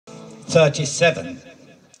37,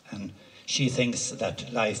 and she thinks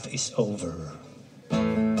that life is over.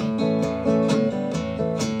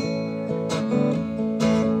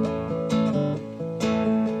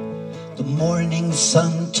 The morning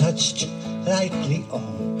sun touched lightly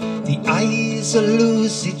on the eyes of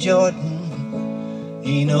Lucy Jordan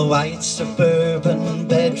in a white suburban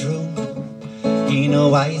bedroom, in a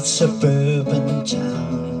white suburban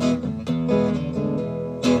town.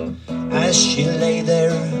 As she lay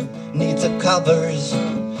there neath the covers,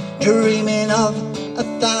 dreaming of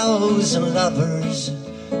 1,000 lovers,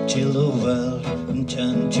 till the world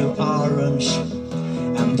turned to orange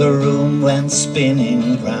and the room went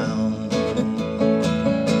spinning round.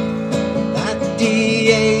 At the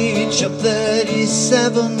age of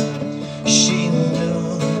 37, she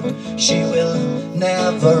knew she will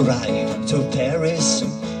never ride to Paris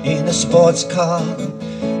in a sports car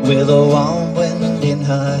with a warm wind in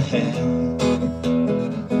her hair.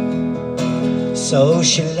 So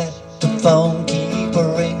she let the phone keep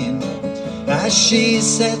ringing as she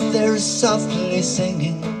sat there softly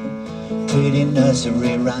singing pretty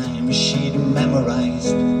nursery rhymes she'd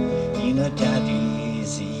memorized in her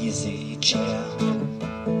daddy's easy chair.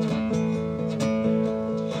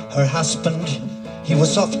 Her husband, he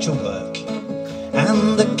was off to work,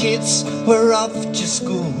 and the kids were off to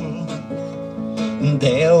school.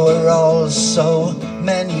 There were all so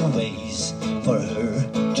many ways for her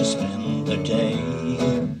to spend the day.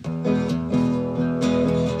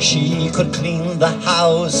 She could clean the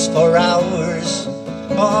house for hours,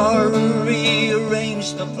 or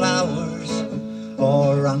rearrange the flowers,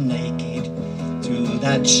 or run naked through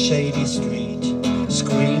that shady street,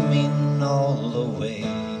 screaming all the way.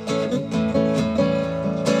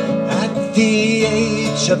 At the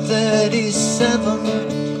age of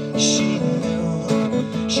 37, she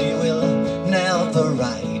knew she will never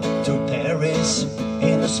ride to Paris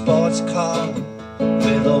in a sports car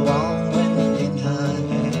with a warm wind in her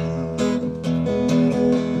hair.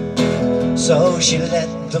 So she let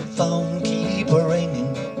the phone keep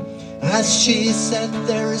ringing as she sat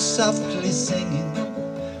there softly singing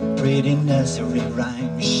pretty nursery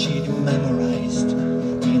rhymes she'd memorized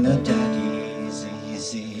in her daddy's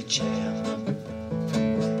easy chair.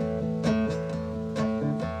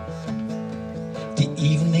 The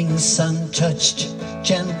evening sun touched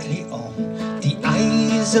gently on the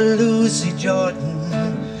eyes of Lucy Jordan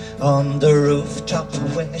on the rooftop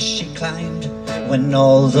where she climbed when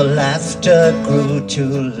all the laughter grew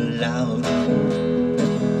too loud.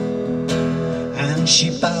 And she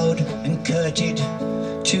bowed and curtsied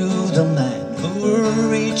to the man who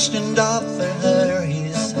reached and offered her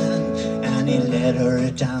his hand, and he led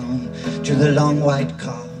her down to the long white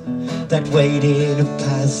car that waited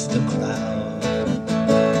past the crowd.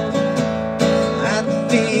 At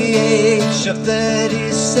the age of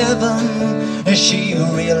 37, she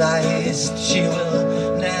realized she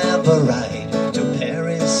will never ride to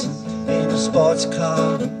Paris in a sports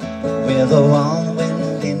car with a warm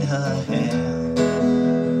wind in her hair.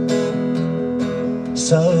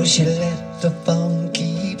 So she let the phone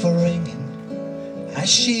keep ringing as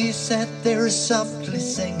she sat there softly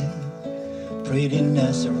singing pretty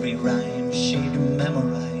nursery rhymes she'd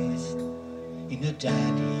memorized in her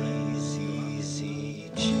daddy